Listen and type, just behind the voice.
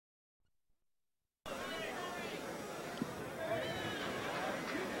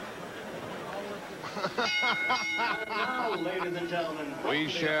Now, ladies and gentlemen, We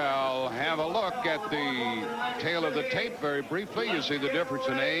shall have a look at the tail of the tape very briefly. You see the difference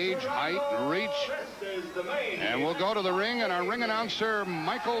in age, height, and reach. And we'll go to the ring, and our ring announcer,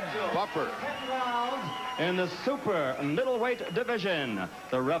 Michael Buffer. in the super middleweight division,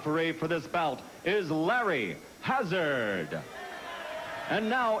 the referee for this bout is Larry Hazard. And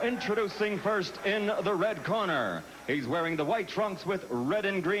now introducing first in the red corner. He's wearing the white trunks with red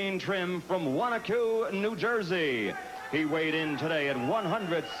and green trim from Wanacue, New Jersey. He weighed in today at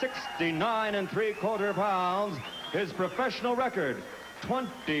 169 3/4 pounds. His professional record,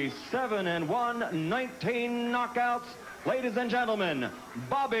 27-1, 19 knockouts. Ladies and gentlemen,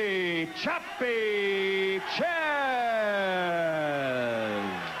 Bobby Chappie Czyz.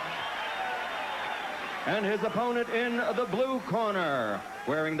 And his opponent in the blue corner,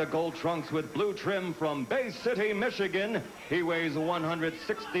 wearing the gold trunks with blue trim from Bay City, Michigan. He weighs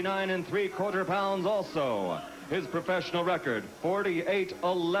 169 3/4 pounds also. His professional record,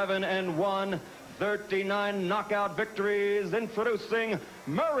 48-11-1, 39 knockout victories. Introducing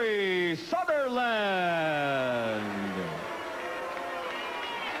Murray Sutherland.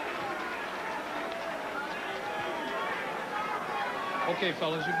 Okay,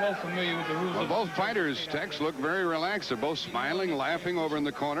 fellas, you're both familiar with the rules. Well, both fighters, Tex, look very relaxed. They're both smiling, laughing over in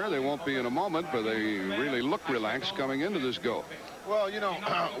the corner. They won't be in a moment, but they really look relaxed coming into this go. Well, you know,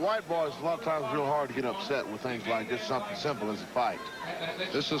 white boys, a lot of times real hard to get upset with things like this, something simple as a fight.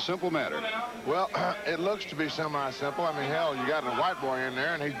 This is a simple matter. Well, it looks to be semi-simple. I mean, hell, you got a white boy in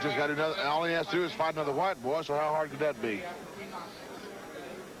there, and he just got another, all he has to do is fight another white boy, so how hard could that be?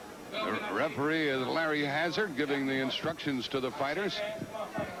 The referee is Larry Hazard, giving the instructions to the fighters.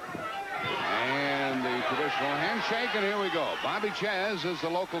 And the traditional handshake, and here we go. Bobby Czyz is the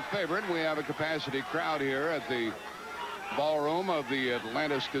local favorite. We have a capacity crowd here at the ballroom of the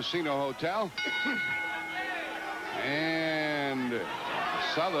Atlantis Casino Hotel. And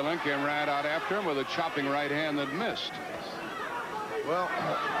Sutherland came right out after him with a chopping right hand that missed. Well,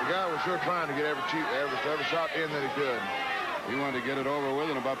 the guy was sure trying to get every shot in that he could. He wanted to get it over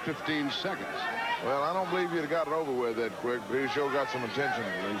with in about 15 seconds. Well, I don't believe you'd have got it over with that quick, but he sure got some attention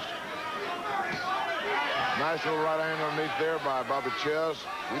at least. Nice little right hand underneath there by Bobby Czyz.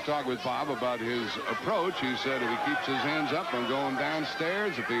 We talked with Bob about his approach. He said if he keeps his hands up, I'm going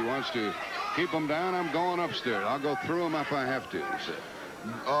downstairs. If he wants to keep them down, I'm going upstairs. I'll go through them if I have to, he said.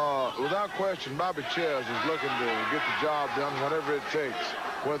 Without question, Bobby Czyz is looking to get the job done, whatever it takes.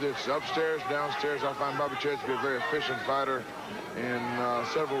 Whether it's upstairs, downstairs, I find Bobby Czyz to be a very efficient fighter in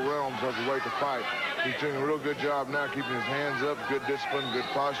several realms of the way to fight. He's doing a real good job now keeping his hands up, good discipline, good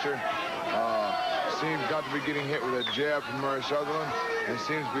posture. Seems not to be getting hit with that jab from Murray Sutherland, and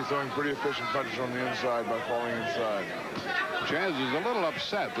seems to be throwing pretty efficient punches on the inside by falling inside. Czyz is a little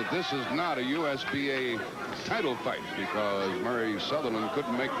upset that this is not a USBA title fight because Murray Sutherland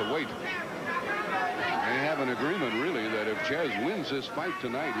couldn't make the weight. They have an agreement, really, that if Czyz wins this fight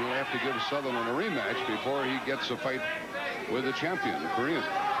tonight, he'll have to give Sutherland a rematch before he gets a fight with the champion, the Korean.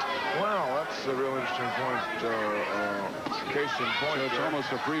 Well, that's a real interesting point, case in point. So it's there.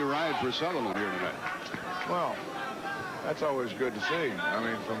 almost a free ride for Sutherland here tonight. Well, that's always good to see. I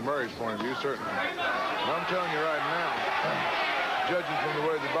mean, from Murray's point of view, certainly. But I'm telling you right now, judging from the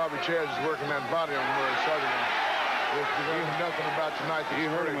way that Bobby Czyz is working that body on Murray Sutherland, there's nothing about tonight that he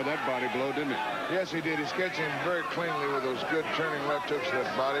hurt him with that body blow, didn't he? Yes, he did. He's catching him very cleanly with those good turning left hooks to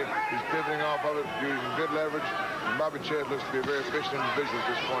that body. He's pivoting off of it, using good leverage. And Bobby Czyz looks to be a very efficient individual at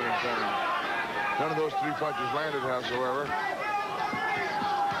this point in time. None of those three punches landed, however.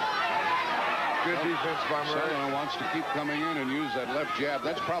 Good defense by Murray. Sutherland wants to keep coming in and use that left jab.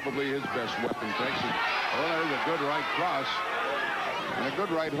 That's probably his best weapon, Texas. Oh, there's a good right cross. And a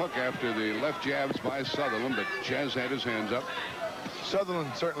good right hook after the left jabs by Sutherland, but Czyz had his hands up.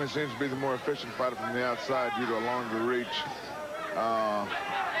 Sutherland certainly seems to be the more efficient fighter from the outside due to a longer reach.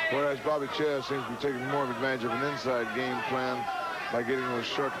 Whereas Bobby Czyz seems to be taking more advantage of an inside game plan by getting those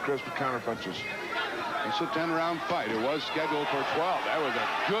short, crisp counter punches. It's a 10-round fight. It was scheduled for 12. That was a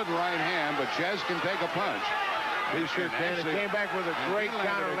good right hand, but Czyz can take a punch. He sure can. He came back with a great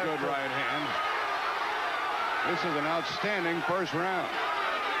counter. A good right hand. This is an outstanding first round.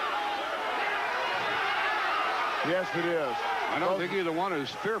 Yes, it is. I don't think either one is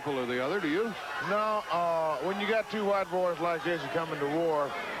fearful of the other, do you? No, when you got two white boys like this, you come into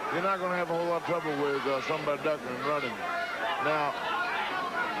war, you're not going to have a whole lot of trouble with somebody ducking and running. Now,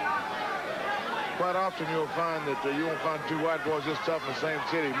 quite often you'll find that you won't find two white boys this tough in the same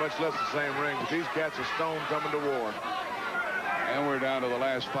city, much less the same ring. But these cats are stone coming to war. And we're down to the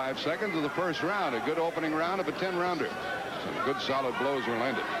last 5 seconds of the first round. A good opening round of a 10-rounder. Some good solid blows were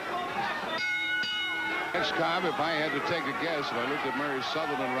landed. Next, Cobb, if I had to take a guess, if I looked at Murray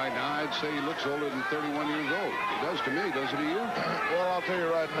Sutherland right now, I'd say he looks older than 31 years old. He does to me, doesn't he, you? Well, I'll tell you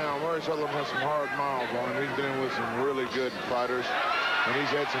right now, Murray Sutherland has some hard miles on him. He's been in with some really good fighters, and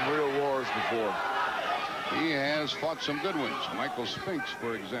he's had some real wars before. He has fought some good ones. Michael Spinks,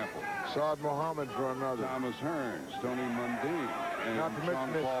 for example. Saad Mohammed for another. Thomas Hearns, Tony Mundine, and Not to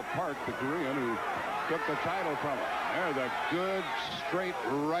mention John Paul Park, the Korean, who took the title from him. There's a good, straight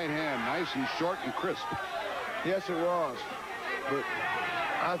right hand. Nice and short and crisp. Yes, it was. But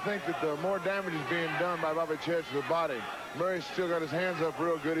I think that the more damage is being done by Bobby Czyz to the body. Murray's still got his hands up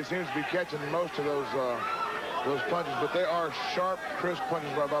real good. He seems to be catching most of those punches, but they are sharp, crisp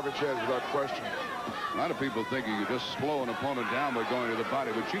punches by Bobby Czyz without question. A lot of people think you can just slow an opponent down by going to the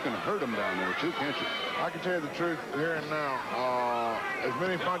body, but you can hurt him down there, too, can't you? I can tell you the truth here and now. As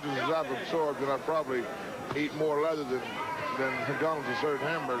many punches as I've absorbed, and I probably eat more leather than McDonald's served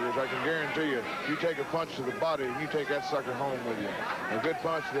hamburgers. I can guarantee you, you take a punch to the body, and you take that sucker home with you. A good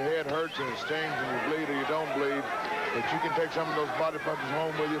punch to the head hurts, and it stings, and you bleed or you don't bleed. But you can take some of those body punches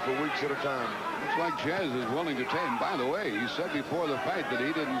home with you for weeks at a time. Looks like Czyz is willing to take him. By the way, he said before the fight that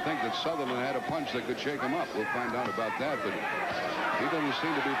he didn't think that Sutherland had a punch that could shake him up. We'll find out about that, but he doesn't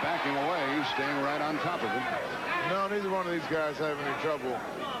seem to be backing away. He's staying right on top of him. No, neither one of these guys have any trouble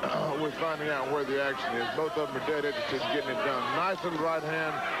with finding out where the action is. Both of them are dead interested in getting it done. Nice little right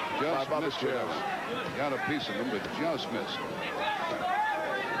hand by Bobby Czyz. Got a piece of him, but just missed.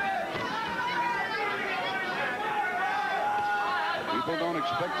 People don't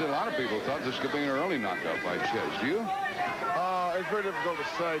expect it. A lot of people thought this could be an early knockout by Czyz. Do you? It's very difficult to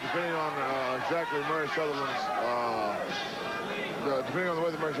say, depending on exactly Murray Sutherland's, depending on the way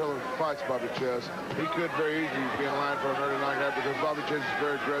that Murray Sutherland fights Bobby Czyz. He could very easily be in line for an early knockout because Bobby Czyz is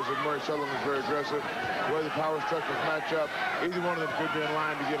very aggressive. Murray Sutherland is very aggressive. The way the power structures match up, either one of them could be in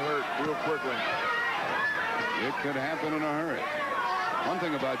line to get hurt real quickly. It could happen in a hurry. One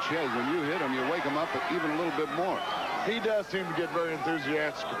thing about Czyz, when you hit him, you wake him up even a little bit more. He does seem to get very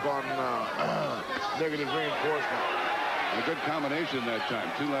enthusiastic upon negative reinforcement. A good combination that time.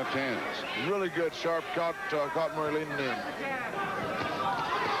 Two left hands. Really good, sharp, caught Murray leaning in.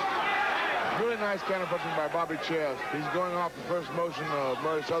 Really nice counterpunching by Bobby Czyz. He's going off the first motion of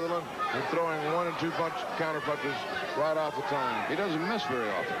Murray Sutherland and throwing 1 and 2 counterpunches right off the time. He doesn't miss very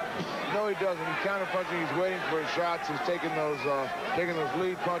often. No, he doesn't. He's counterpunching. He's waiting for his shots. He's taking those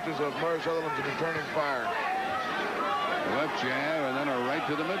lead punches of Murray Sutherland and returning fire. Left jab and then a right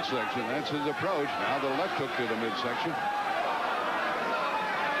to the midsection. That's his approach. Now the left hook to the midsection.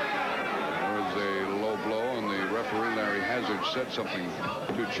 There was a low blow, and the referee, Larry Hazard, said something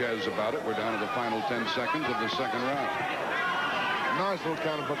to Czyz about it. We're down to the final 10 seconds of the second round. Nice little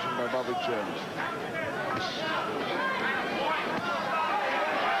counterpunching by Bobby Czyz.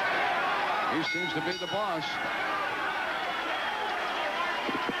 He seems to be the boss.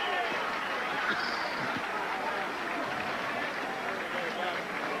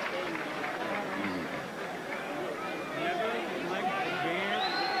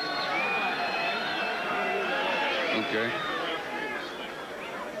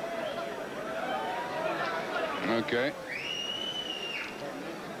 Okay.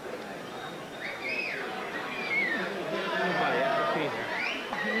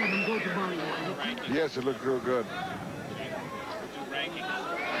 Yes, it looked real good.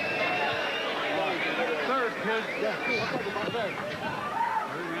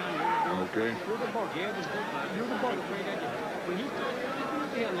 Okay.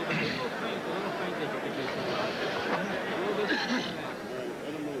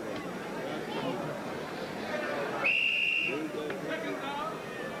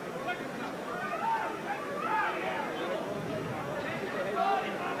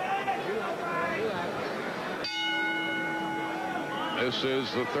 This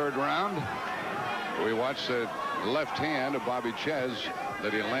is the third round. We watched the left hand of Bobby Czyz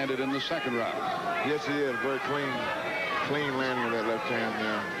that he landed in the second round. Yes, he did. Very clean landing of that left hand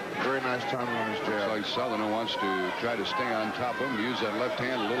there. Very nice timing on his jab. Like Sutherland wants to try to stay on top of him, use that left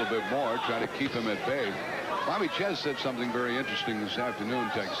hand a little bit more, try to keep him at bay. Bobby Czyz said something very interesting this afternoon,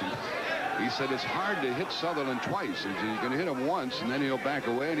 Texas. He said it's hard to hit Sutherland twice. You can hit him once, and then he'll back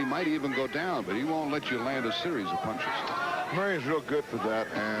away, and he might even go down, but he won't let you land a series of punches. Murray's real good for that,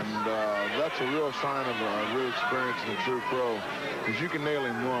 and that's a real sign of a real experience in a true pro, because you can nail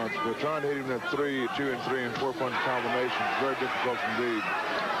him once, but trying to hit him that 2 and 3 and 4 punch combination is very difficult indeed.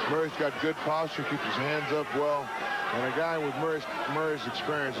 Murray's got good posture, keeps his hands up well, and a guy with Murray's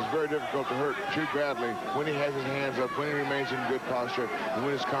experience is very difficult to hurt too badly when he has his hands up, when he remains in good posture, and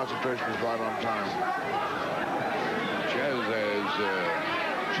when his concentration is right on time. Czyz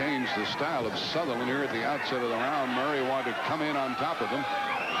has changed the style of Sutherland here at the outset of the round. Murray wanted to come in on top of him,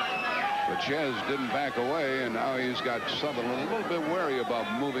 but Czyz didn't back away, and now he's got Sutherland a little bit wary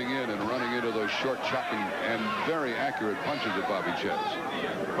about moving in and running into those short, chopping, and very accurate punches of Bobby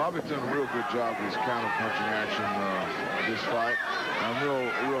Czyz. Bobby's done a real good job with his counter-punching action this fight. I'm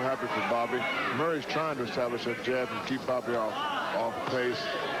real happy for Bobby. Murray's trying to establish that jab and keep Bobby off pace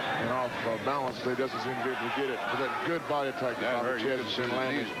and off balance, but he doesn't seem to be able to get it. But that good body attack that Bobby Czyz has been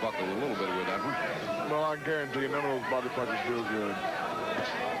landing. He's buckled a little bit with that one. Well, I guarantee you none of those body punches feel good.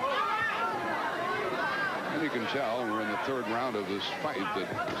 And you can tell we're in the third round of this fight that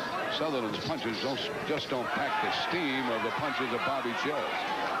Sutherland's punches just don't pack the steam of the punches of Bobby Czyz.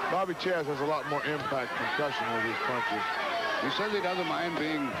 Bobby Czyz has a lot more impact concussion with his punches. He says he doesn't mind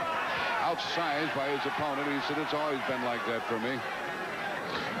being outsized by his opponent. He said it's always been like that for me.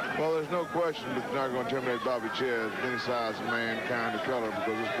 Well, there's no question that you're not going to intimidate Bobby Czyz, any size, man, kind, or color,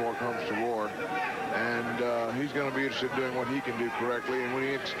 because this boy comes to war. And he's going to be interested in doing what he can do correctly. And when he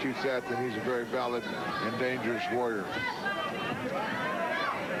executes that, then he's a very valid and dangerous warrior.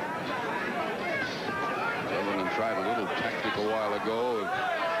 Sutherland tried a little tactic a while ago,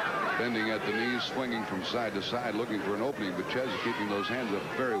 bending at the knees, swinging from side to side, looking for an opening, but Czyz is keeping those hands up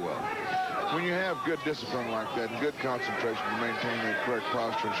very well. When you have good discipline like that and good concentration to maintain that correct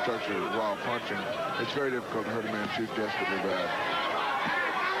posture and structure while punching, it's very difficult to hurt a man too desperately bad.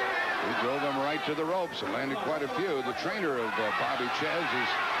 He drove him right to the ropes and landed quite a few. The trainer of Bobby Czyz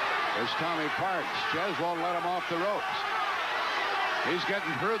is Tommy Parks. Czyz won't let him off the ropes. He's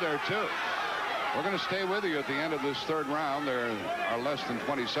getting through there, too. We're going to stay with you at the end of this third round. There are less than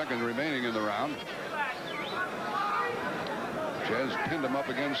 20 seconds remaining in the round. Czyz pinned him up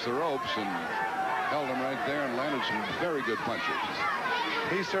against the ropes and held him right there and landed some very good punches.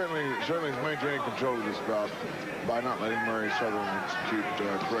 He certainly is maintaining control of this bout by not letting Murray Sutherland execute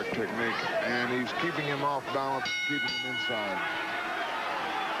correct technique, and he's keeping him off balance, keeping him inside.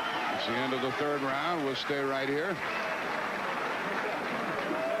 It's the end of the third round. We'll stay right here.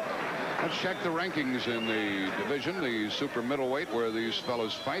 Let's check the rankings in the division, the super middleweight, where these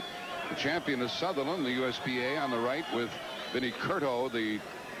fellows fight. The champion is Sutherland, the USPA on the right, with Vinny Curto, the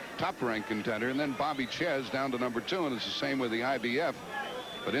top-ranked contender, and then Bobby Czyz down to number 2, and it's the same with the IBF.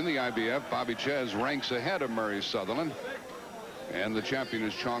 But in the IBF, Bobby Czyz ranks ahead of Murray Sutherland, and the champion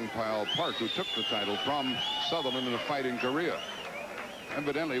is Chong Pyle Park, who took the title from Sutherland in a fight in Korea.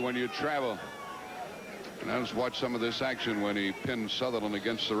 Evidently, when you travel, and let's watch some of this action when he pinned Sutherland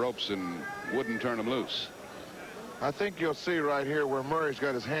against the ropes and wouldn't turn him loose. I think you'll see right here where Murray's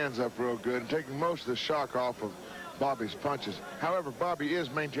got his hands up real good and taking most of the shock off of Bobby's punches. However, Bobby is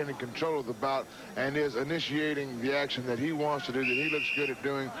maintaining control of the bout and is initiating the action that he wants to do, that he looks good at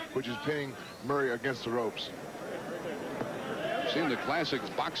doing, which is pinning Murray against the ropes. Seen the classic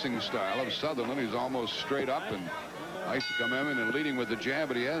boxing style of Sutherland. He's almost straight up and likes to come in and leading with the jab,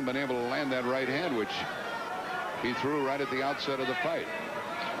 but he hasn't been able to land that right hand, which he threw right at the outset of the fight.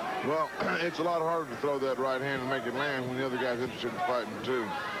 Well, it's a lot harder to throw that right hand and make it land when the other guy's interested in fighting too.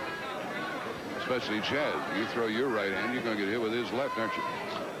 Especially Czyz. You throw your right hand, you're going to get hit with his left, aren't you?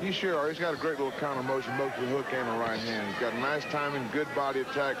 He sure are. He's got a great little counter motion, both with the hook and the right hand. He's got nice timing, good body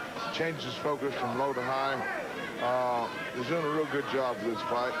attack, changes his focus from low to high. He's doing a real good job for this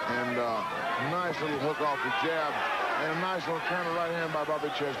fight. And nice little hook off the jab. And a nice little counter right hand by Bobby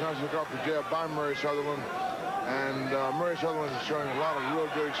Czyz. Nice hook off the jab by Murray Sutherland. And Murray Sutherland is showing a lot of real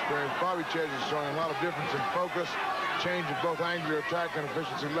good experience. Bobby Czyz is showing a lot of difference in focus, change of both angular attack and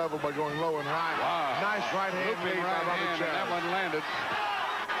efficiency level by going low and high. Wow. Nice right hand lead by Bobby Czyz. That one landed.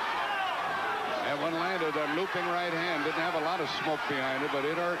 That one landed. That looping right hand didn't have a lot of smoke behind it, but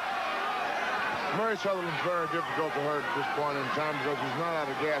it hurt. Murray Sutherland's very difficult to hurt at this point in time because he's not out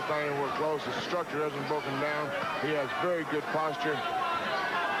of gas, not anywhere close. His structure hasn't broken down. He has very good posture.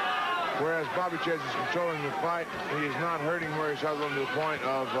 Whereas Bobby Czyz is controlling the fight, he is not hurting Murray Sutherland to the point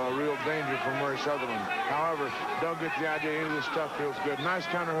of real danger for Murray Sutherland. However, don't get the idea any of this stuff feels good. Nice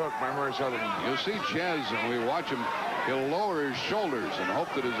counter hook by Murray Sutherland. You'll see Czyz, when we watch him, he'll lower his shoulders and hope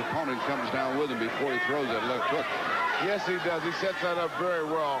that his opponent comes down with him before he throws that left hook. Yes, he does. He sets that up very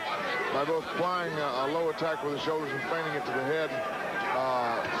well by both applying a low attack with the shoulders and feinting it to the head,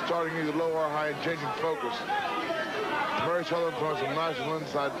 starting either low or high and changing focus. Murray Sutherland throwing some nice little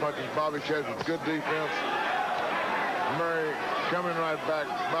inside punches. Bobby Czyz with good defense. Murray coming right back.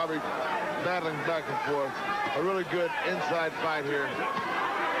 Bobby battling back and forth. A really good inside fight here.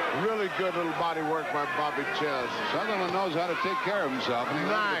 Really good little body work by Bobby Czyz. Sutherland knows how to take care of himself, and he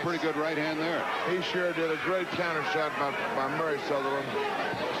got a pretty good right hand there. He sure did. A great counter shot by Murray Sutherland.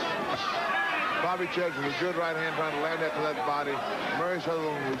 Bobby Czyz with a good right hand trying to land that to that body. Murray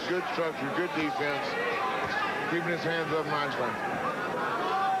Sutherland with good structure, good defense, keeping his hands up nicely.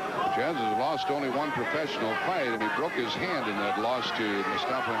 Czyz has lost only one professional fight, and he broke his hand in that loss to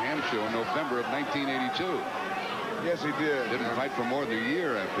Mustafa Hamsho in November of 1982. Yes, he did. Didn't fight for more than a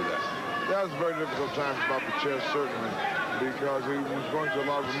year after that. That was a very difficult time for Bobby Czyz, certainly, because he was going through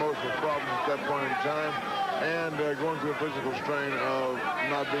a lot of emotional problems at that point in time, and going through a physical strain of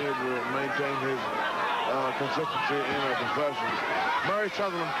not being able to maintain his consistency in a profession. Murray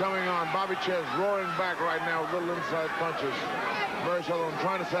Sutherland coming on. Bobby Czyz roaring back right now with little inside punches. Murray Sutherland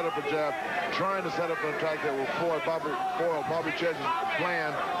trying to set up a jab, trying to set up an attack that will foil Bobby Czyz's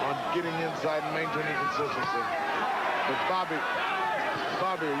plan on getting inside and maintaining consistency. But Bobby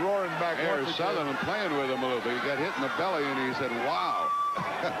roaring back. There's Sutherland playing with him a little bit. He got hit in the belly, and he said, wow.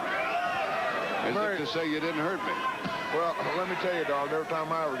 As if to say, you didn't hurt me. Well, let me tell you, dog, every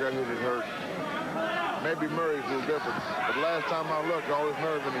time I ever got hit, it hurt. Maybe Murray's a little different. But last time I looked, all his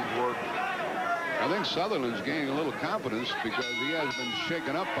nerve endings worked. I think Sutherland's gaining a little confidence because he has been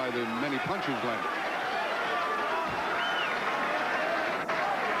shaken up by the many punches landed.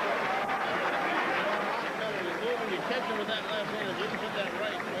 When you catch him with that left hand, didn't put that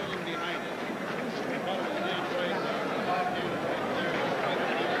right in behind it. I thought it was a nice right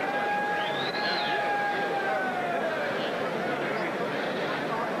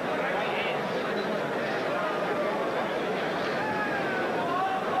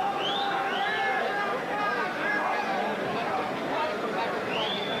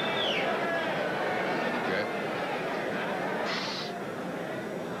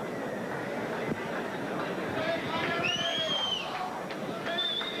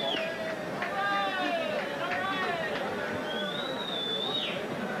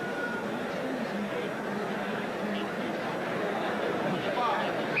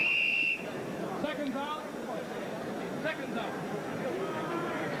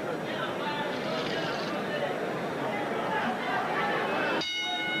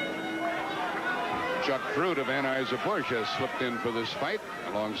Chuck Fruit of Anheuser-Busch has slipped in for this fight.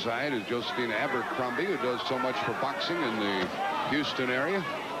 Alongside is Josephine Abercrombie, who does so much for boxing in the Houston area.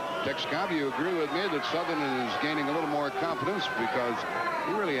 Tex Cobb, you agree with me that Sutherland is gaining a little more confidence because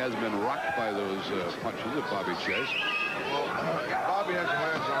he really hasn't been rocked by those punches of Bobby Czyz. Well, Bobby hasn't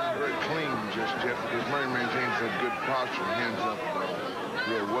landed on him very clean just yet because Murray maintains that good posture and hands up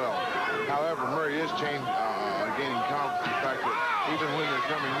real well. However, Murray is gaining confidence in the fact that even when they're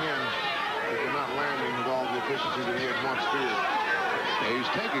coming in, they're not landing with all the efficiency that he had once feared. Yeah, he's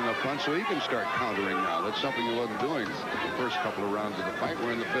taking a punch so he can start countering now. That's something he wasn't doing the first couple of rounds of the fight.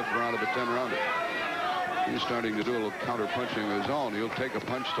 We're in the 5th round of a 10-rounder. He's starting to do a little counter punching of his own. He'll take a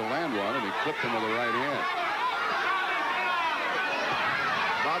punch to land one, and he clipped him with the right hand.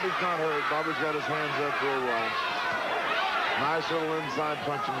 Bobby's not hurt. Bobby's got his hands up real well. Nice little inside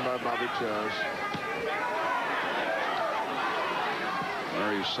punching by Bobby Czyz.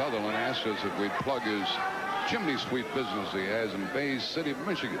 Murray Sutherland asked us if we'd plug his chimney sweep business he has in Bay City,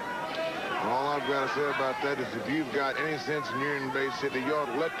 Michigan. All I've got to say about that is if you've got any sense and you're in Bay City, you ought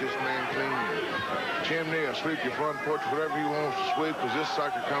to let this man clean your chimney or sweep your front porch, whatever he wants to sweep, because this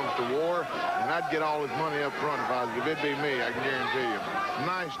sucker comes to war, and I'd get all his money up front if it'd be me, I can guarantee you.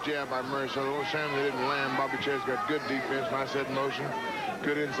 Nice jab by Murray Sutherland. Shame they didn't land. Bobby Czyz got good defense, nice head motion,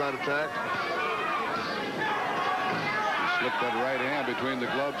 good inside attack. Slipped that right hand between the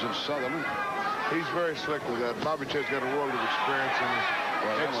gloves of Sutherland. He's very slick with that. Bobby Czyz got a world of experience.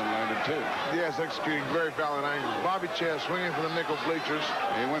 Well, that one landed too. Yes, executing very valid angles. Bobby Czyz swinging for the nickel bleachers.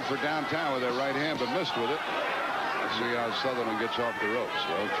 He went for downtown with that right hand, but missed with it. Let's see how Sutherland gets off the ropes.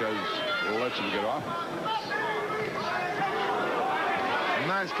 Well, Czyz lets him get off.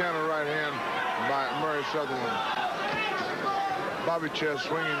 Nice counter right hand by Murray Sutherland. Bobby Czyz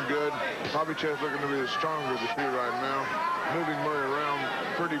swinging good. Bobby Czyz looking to be the stronger of the two right now. Moving Murray around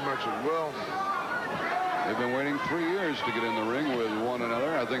pretty much as well. They've been waiting 3 years to get in the ring with one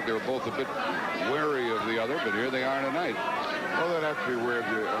another. I think they were both a bit wary of the other, but here they are tonight. Well, they'd have to be wary of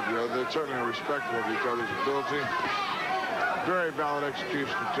the other. They're certainly respectful of each other's ability. Very valid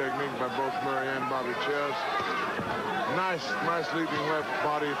execution of technique by both Murray and Bobby Czyz. Nice leaping left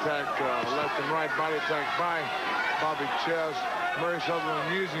body attack, left and right body attack by Bobby Czyz. Murray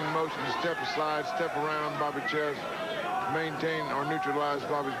Sutherland using motion to step aside, step around Bobby Czyz, maintain or neutralize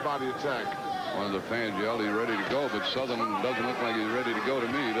Bobby's body attack. One of the fans yelled he's ready to go, but Sutherland doesn't look like he's ready to go to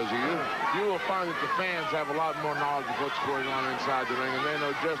me, does he? You will find that the fans have a lot more knowledge of what's going on inside the ring, and they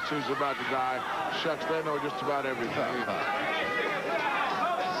know just who's about to die. Shucks, they know just about everything.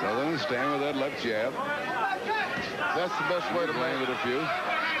 Sutherland staying with that left jab. That's the best way to land it a few.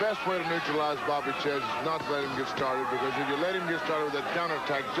 best way to neutralize Bobby Czyz is not to let him get started, because if you let him get started with that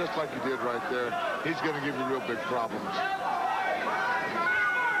counterattack just like you did right there, he's going to give you real big problems.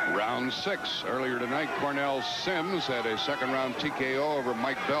 Round 6. Earlier tonight, Cornell Sims had a second-round TKO over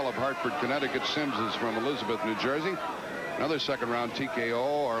Mike Bell of Hartford, Connecticut. Sims is from Elizabeth, New Jersey. Another second-round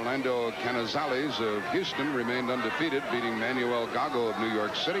TKO, Orlando Canizales of Houston remained undefeated, beating Manuel Gago of New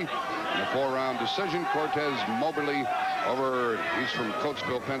York City. In a 4-round decision, Cortez Moberly he's from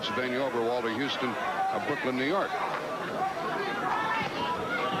Coatesville, Pennsylvania, over Walter Houston of Brooklyn, New York.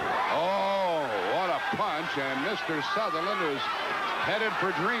 Oh, what a punch, and Mr. Sutherland is headed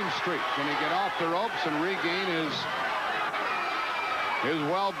for Dream Street. Can he get off the ropes and regain his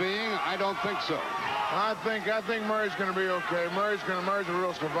well-being? I don't think so. I think Murray's going to be okay. Murray's a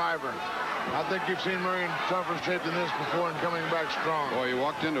real survivor. I think you've seen Murray in tougher shape than this before and coming back strong. Boy, he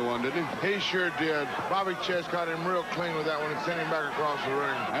walked into one, didn't he? He sure did. Bobby Czyz caught him real clean with that one and sent him back across the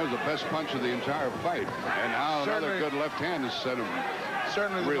ring. That was the best punch of the entire fight. And now another good left hand has set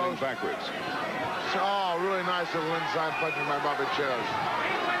him reeling backwards. Oh, really nice little inside punching by Bobby Czyz.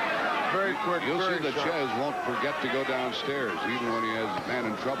 Very quick, You'll very see that sharp. Czyz won't forget to go downstairs, even when he has a man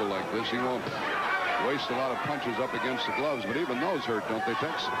in trouble like this. He won't waste a lot of punches up against the gloves, but even those hurt, don't they,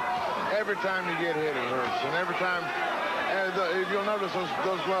 Tex? Every time you get hit, it hurts. And every time, if you'll notice,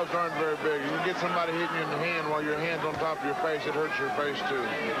 those gloves aren't very big. You get somebody hitting you in the hand while your hand's on top of your face, it hurts your face, too.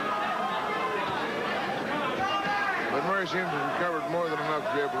 But Murray seems to have recovered more than enough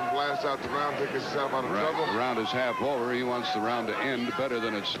to be able to blast out the round, take himself out of trouble. The round is half over. He wants the round to end better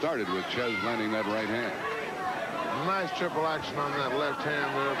than it started, with Czyz landing that right hand. Nice triple action on that left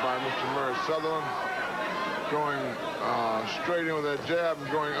hand there by Mr. Murray Sutherland. Going straight in with that jab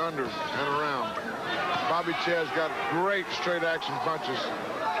and going under and around. Bobby Czyz got great straight action punches.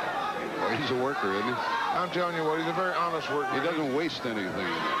 Well, he's a worker, isn't he? I'm telling you what, he's a very honest worker. He doesn't waste anything.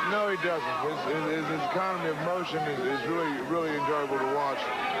 No, he doesn't. His economy of motion is really, really enjoyable to watch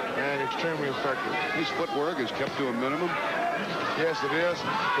and extremely effective. His footwork is kept to a minimum. Yes, it is.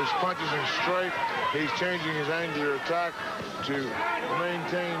 His punches are straight. He's changing his angular attack to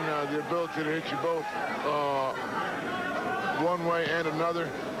maintain the ability to hit you both one way and another,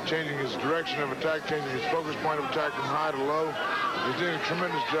 changing his direction of attack, changing his focus point of attack from high to low. He's doing a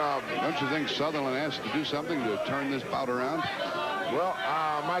tremendous job. Don't you think Sutherland has to do something to turn this bout around? Well,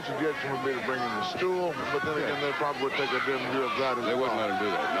 my suggestion would be to bring in the stool, but then again, they probably would take a different view of that as well. They wouldn't let him do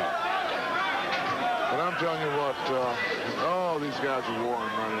that, no. But I'm telling you what, oh, these guys are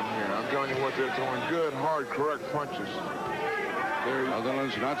warring right in here. I'm telling you what, they're throwing good, hard, correct punches.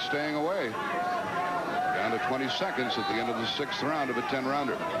 Sutherland's not staying away. Down to 20 seconds at the end of the 6th round of a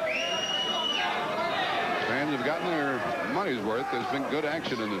 10-rounder. Fans have gotten their money's worth. There's been good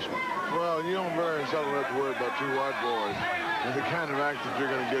action in this one. Well, you don't very seldom have to worry about two white boys and the kind of action you're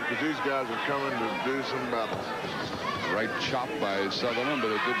going to get, because these guys are coming to do some battle. Right chop by Sutherland,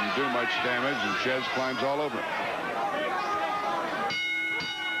 but it didn't do much damage, and Czyz climbs all over it.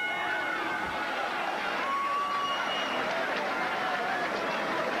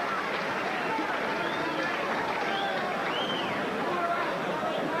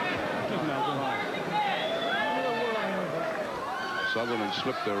 Sutherland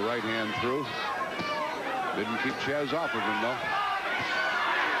slipped the right hand through. Didn't keep Czyz off of him, though.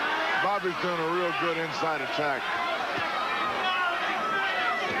 Bobby's doing a real good inside attack.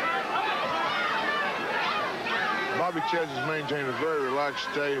 Bobby Czyz has maintained a very relaxed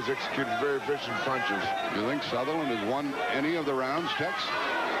stay. He's executed very efficient punches. You think Sutherland has won any of the rounds, Tex?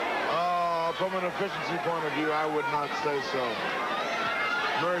 From an efficiency point of view, I would not say so.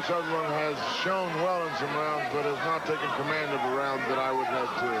 Murray Sutherland has shown well in some rounds, but has not taken command of a round that I would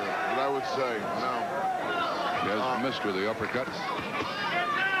say, no. Czyz missed with the uppercut.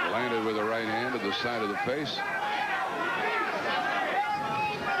 Landed with the right hand to the side of the face.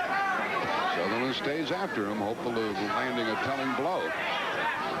 Sutherland stays after him, hopeful of landing a telling blow.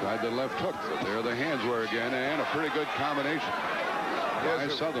 Tried the left hook, but there the hands were again, and a pretty good combination by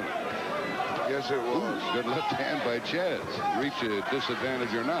Sutherland. Yes, it was. Good left hand by Czyz. Reach a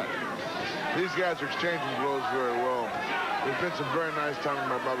disadvantage or not. These guys are exchanging blows very well. There's been some very nice timing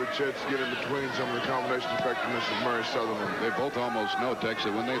by Bobby Czyz to get in between some of the combination effectiveness of Murray Sutherland. They both almost know, Tex,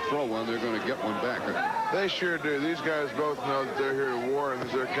 that when they throw one, they're going to get one back. They sure do. These guys both know that they're here to war, and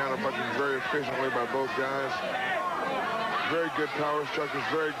they're counterpunching very efficiently by both guys. Very good power structures,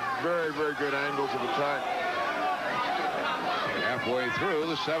 very, very, very good angles of attack. Halfway through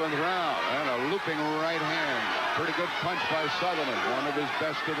the 7th round, and a looping right hand. Pretty good punch by Sutherland, one of his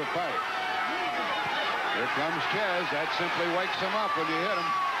best of the fight. Here comes Czyz. That simply wakes him up when you hit him.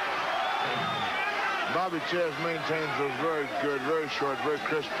 Bobby Czyz maintains those very good, very short, very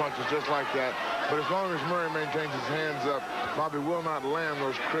crisp punches just like that. But as long as Murray maintains his hands up, Bobby will not land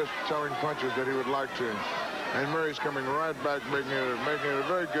those crisp, telling punches that he would like to. And Murray's coming right back, making it a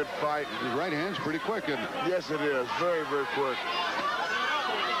very good fight. His right hand's pretty quick, isn't it? Yes, it is. Very, very quick.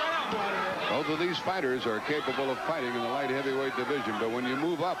 Both of these fighters are capable of fighting in the light heavyweight division, but when you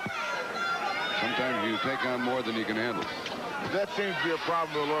move up, sometimes you take on more than you can handle. That seems to be a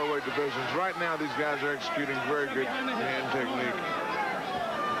problem with the lower weight divisions. Right now, these guys are executing very good hand technique.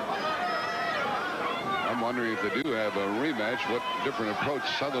 I'm wondering if they do have a rematch, what different approach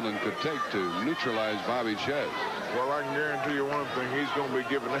Sutherland could take to neutralize Bobby Czyz. Well, I can guarantee you one thing. He's going to be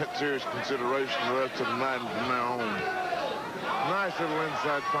giving that serious consideration the rest of the night and from now on. Nice little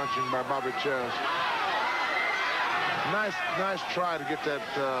inside punching by Bobby Czyz. Nice try to get that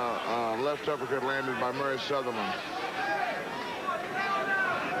left uppercut landed by Murray Sutherland.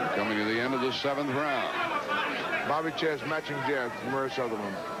 We're coming to the end of the 7th round. Bobby Czyz matching jab from Murray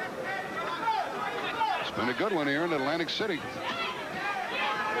Sutherland. It's been a good one here in Atlantic City.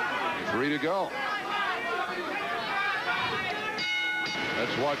 3 to go.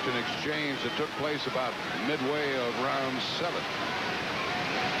 Let's watch an exchange that took place about midway of round 7.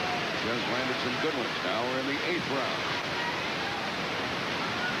 Czyz landed some good ones. Now we're in the 8th round.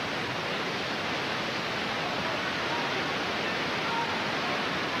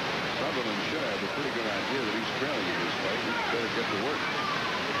 Sutherland should have a pretty good idea that he's trailing in this fight. He better get to work.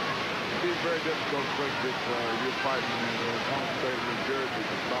 It's very difficult to think that you're fighting in the home state of New Jersey,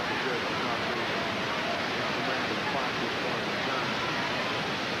 but Bobby Czyz is not the man to fight this point in time.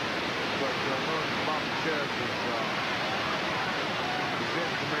 But knowing Bobby Czyz is in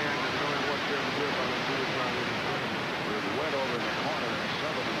command and knowing what they're going to do about it, he is not really doing. There's wet over in the corner, and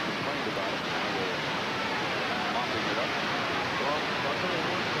Sutherland complained about it. Now they're mopping it up. Well, I'll tell you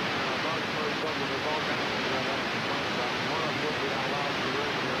one thing. Bobby Sutherland has all kinds of things I want to complain about. One of them will be how loud the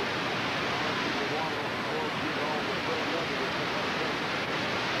radio is.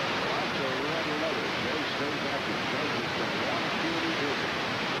 Lots of red leather. Czyz stays after. Czyz is from one beauty busy.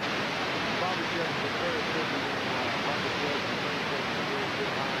 Bobby Czyz is very busy. Bobby Czyz is very good.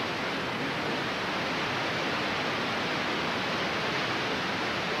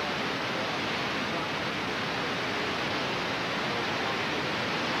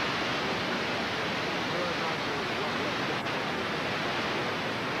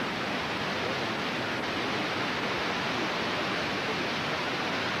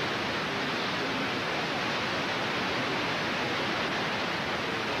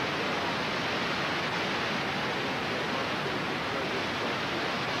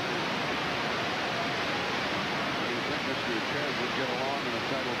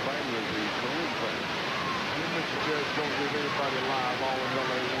 Don't give anybody alive all the hell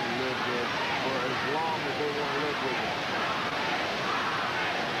they want to live with, or as long as they want to live with it.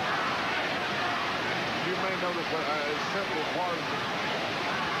 You may notice a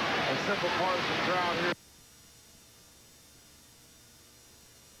simple partisan crowd here.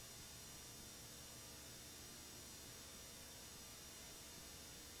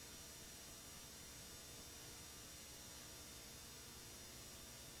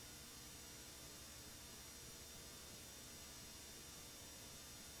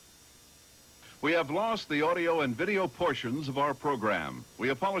 We have lost the audio and video portions of our program. We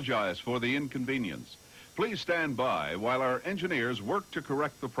apologize for the inconvenience. Please stand by while our engineers work to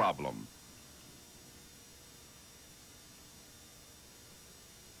correct the problem.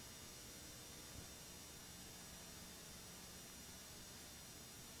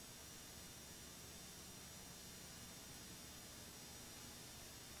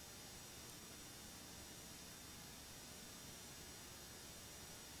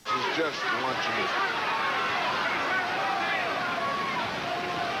 Just lunching it.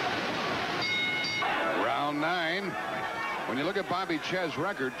 Round 9. When you look at Bobby Czyz's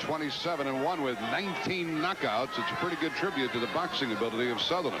record, 27-1 with 19 knockouts, it's a pretty good tribute to the boxing ability of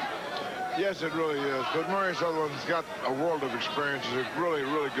Sutherland. Yes, it really is. But Murray Sutherland's got a world of experience. He's a really,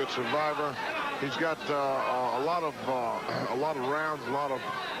 really good survivor. He's got a lot of rounds, a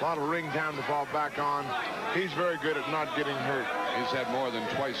lot of ring time to fall back on. He's very good at not getting hurt. He's had more than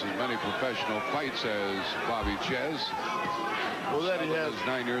twice as many professional fights as Bobby Czyz. Well, that he has.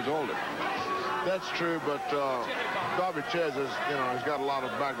 9 years older. That's true, but Bobby Czyz is, he's got a lot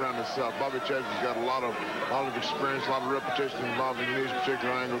of background himself. Bobby Czyz has got a lot of experience, a lot of repetition involving these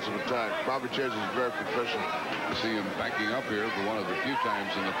particular angles of attack. Bobby Czyz is very proficient. You see him backing up here for one of the few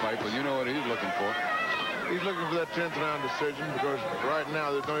times in the fight, but you know what he's looking for. He's looking for that 10th round decision because right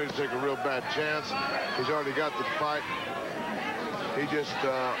now there's no need to take a real bad chance. He's already got the fight. He just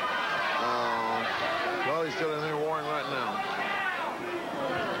Well, he's still in there warring right now.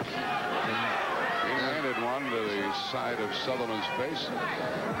 He landed one to the side of Sutherland's face.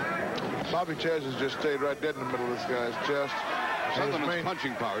 Bobby Czyz has just stayed right dead in the middle of this guy's chest. Sutherland's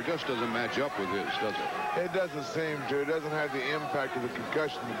punching power just doesn't match up with his, does it? It doesn't seem to. It doesn't have the impact of the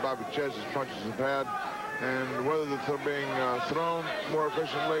concussion that Bobby Czyz's punches have had. And whether they're being thrown more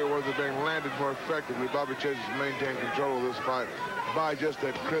efficiently or whether they're being landed more effectively, Bobby Czyz has maintained control of this fight by just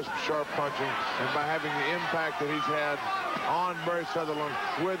that crisp, sharp punching and by having the impact that he's had on Murray Sutherland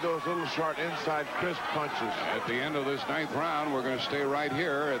with those little sharp inside crisp punches. At the end of this 9th round, we're going to stay right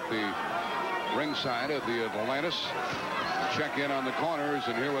here at the ringside of the Atlantis. Check in on the corners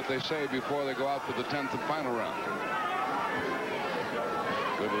and hear what they say before they go out for the 10th and final round.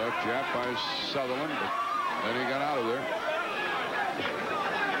 Good left jab by Sutherland, but then he got out of there.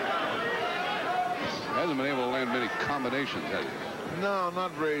 Hasn't been able to land many combinations, has he? No,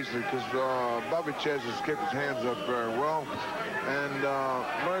 not very easily, because Bobby Czyz has kept his hands up very well. And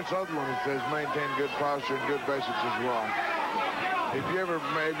Murray Sutherland has maintained good posture and good basics as well. If you ever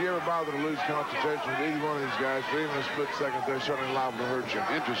bother to lose concentration with either one of these guys for even a split second, they're certainly liable to hurt you.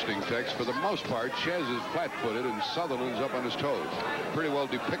 Interesting, Tex. For the most part, Czyz is flat-footed and Sutherland's up on his toes. Pretty well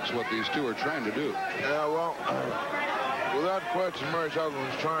depicts what these two are trying to do. Yeah, well, without question, Murray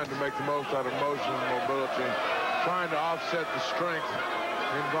Sutherland's trying to make the most out of motion and mobility, trying to offset the strength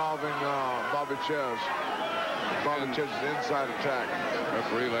involving Bobby Czyz. Bobby Czyz's inside attack.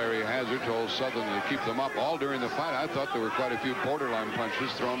 Referee Larry Hazard told Sutherland to keep them up all during the fight. I thought there were quite a few borderline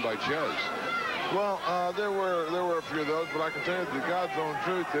punches thrown by Czyz. Well, there were a few of those, but I can tell you the God's own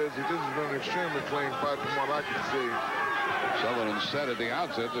truth is that this has been an extremely clean fight from what I can see. Sutherland said at the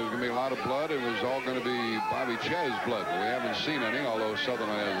outset there was going to be a lot of blood. It was all going to be Bobby Czyz blood. We haven't seen any, although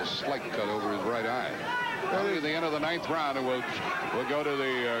Sutherland has a slight cut over his right eye. At the end of the 9th round, and we'll go to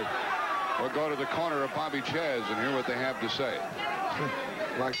the corner of Bobby Czyz and hear what they have to say.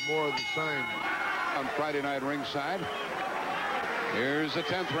 Like more of the same. On Friday night ringside, here's the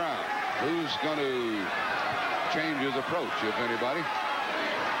 10th round. Who's going to change his approach, if anybody?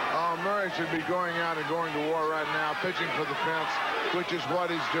 Murray should be going out and going to war right now, pitching for the fence, which is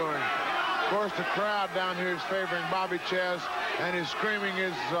what he's doing. Of course, the crowd down here is favoring Bobby Czyz and is screaming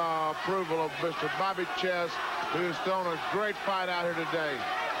his approval of Mr. Bobby Czyz, who has thrown a great fight out here today.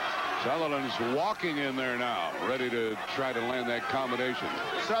 Sutherland's walking in there now, ready to try to land that combination.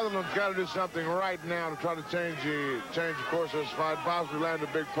 Sutherland's got to do something right now to try to change the course of this fight, possibly land a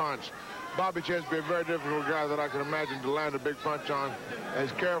big punch. Bobby Czyz be a very difficult guy that I can imagine to land a big punch on,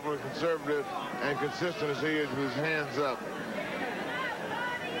 as careful and conservative and consistent as he is with his hands up.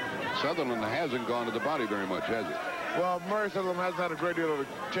 Sutherland hasn't gone to the body very much, has he? Well, Murray Sutherland hasn't had a great deal of a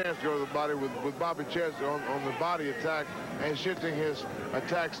chance to go to the body with Bobby Czyz on the body attack and shifting his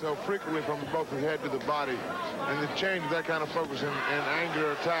attacks so frequently from both the head to the body. And the change of that kind of focus and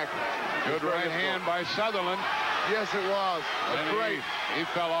angular attack. Good right hand by Sutherland. Yes, it was. Great. He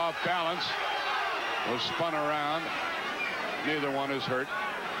fell off balance, was spun around. Neither one is hurt.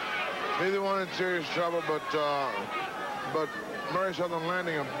 Neither one in serious trouble, but Murray Sutherland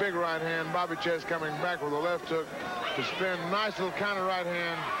landing a big right hand. Bobby Czyz coming back with a left hook to spin. Nice little counter right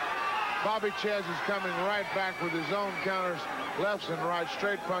hand. Bobby Czyz is coming right back with his own counters, lefts and right,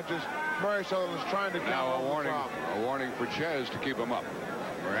 straight punches. Murray Sutherland's trying to now a warning for Czyz to keep him up.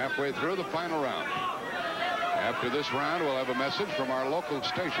 We're halfway through the final round. After this round, we'll have a message from our local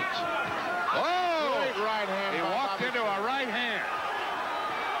stations. Oh! Great right hand. He walked into a right hand.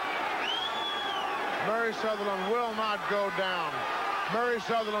 Murray Sutherland will not go down. Murray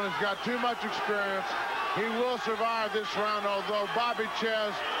Sutherland has got too much experience. He will survive this round, although Bobby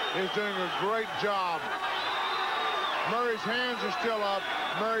Czyz is doing a great job. Murray's hands are still up.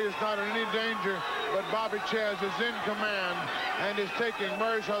 Murray is not in any danger, but Bobby Czyz is in command and is taking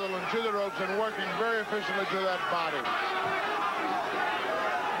Murray Sutherland to the ropes and working very efficiently to that body.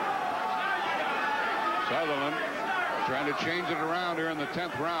 Sutherland trying to change it around here in the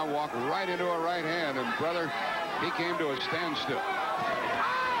 10th round, walked right into a right hand, and brother, he came to a standstill.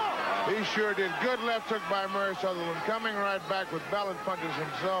 He sure did. Good left hook by Murray Sutherland, coming right back with balance punches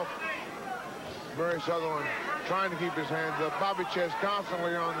himself. Murray Sutherland trying to keep his hands up. Bobby Czyz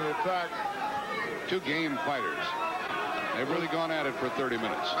constantly on the attack. Two game fighters. They've really gone at it for 30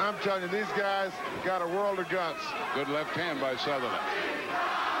 minutes. I'm telling you, these guys got a world of guts. Good left hand by Sutherland.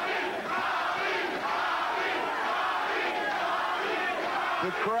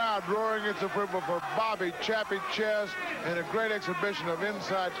 The crowd roaring its approval for Bobby Chappie Czyz and a great exhibition of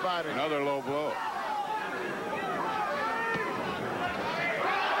inside fighting. Another low blow.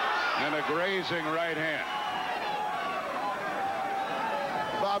 And a grazing right hand.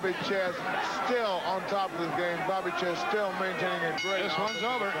 Bobby Czyz still on top of this game. Bobby Czyz still maintaining a great. This one's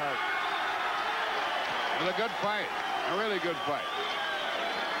over. With a good fight. A really good fight.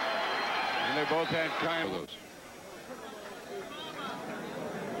 And they both had time of those.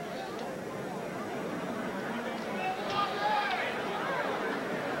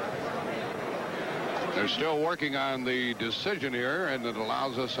 They're still working on the decision here, and it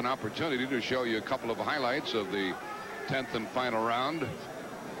allows us an opportunity to show you a couple of highlights of the 10th and final round.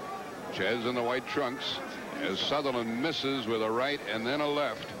 Czyz in the white trunks as Sutherland misses with a right and then a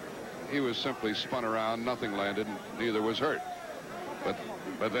left. He was simply spun around, nothing landed, neither was hurt.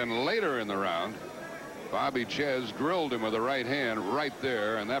 But then later in the round, Bobby Czyz drilled him with a right hand right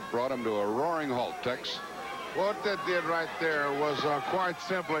there, and that brought him to a roaring halt. Tex. What that did right there was quite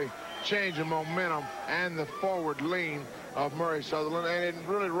simply change the momentum and the forward lean of Murray Sutherland, and it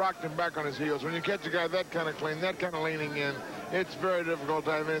really rocked him back on his heels. When you catch a guy that kind of clean, that kind of leaning in, it's very difficult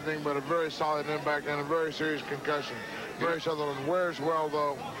to have anything but a very solid impact and a very serious concussion. Murray Sutherland wears well,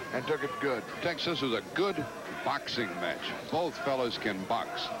 though, and took it good. Texas is a good boxing match. Both fellas can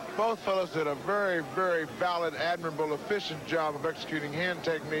box. Both fellas did a very, very valid, admirable, efficient job of executing hand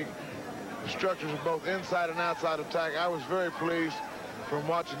technique. The structures of both inside and outside attack. I was very pleased from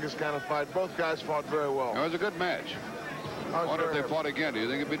watching this kind of fight. Both guys fought very well. It was a good match. I wonder if they fought again. Do you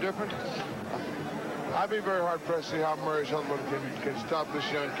think it'd be different? I'd be very hard-pressed to see how Murray Sutherland can stop this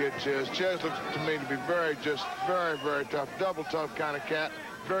young kid, Czyz. Czyz looks to me to be very tough, double tough kind of cat.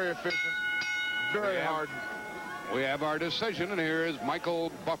 Very efficient, very hard. We have our decision, and here is Michael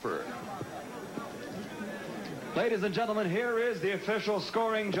Buffer. Ladies and gentlemen, here is the official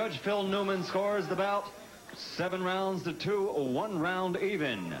scoring. Judge Phil Newman scores the bout 7 rounds to 2, 1 round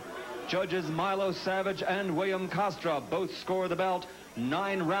even. Judges Milo Savage and William Costra both score the bout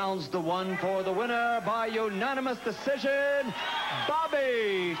 9 rounds to 1 for the winner by unanimous decision,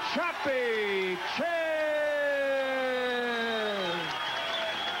 Bobby "Chappie" Czyz.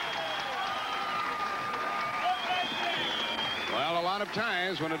 Well, a lot of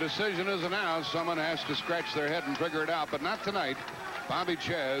times when a decision is announced, someone has to scratch their head and figure it out, but not tonight. Bobby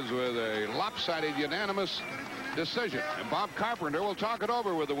Czyz with a lopsided unanimous decision. And Bob Carpenter will talk it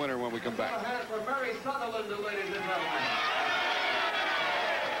over with the winner when we come back. For Murray Sutherland, ladies and gentlemen.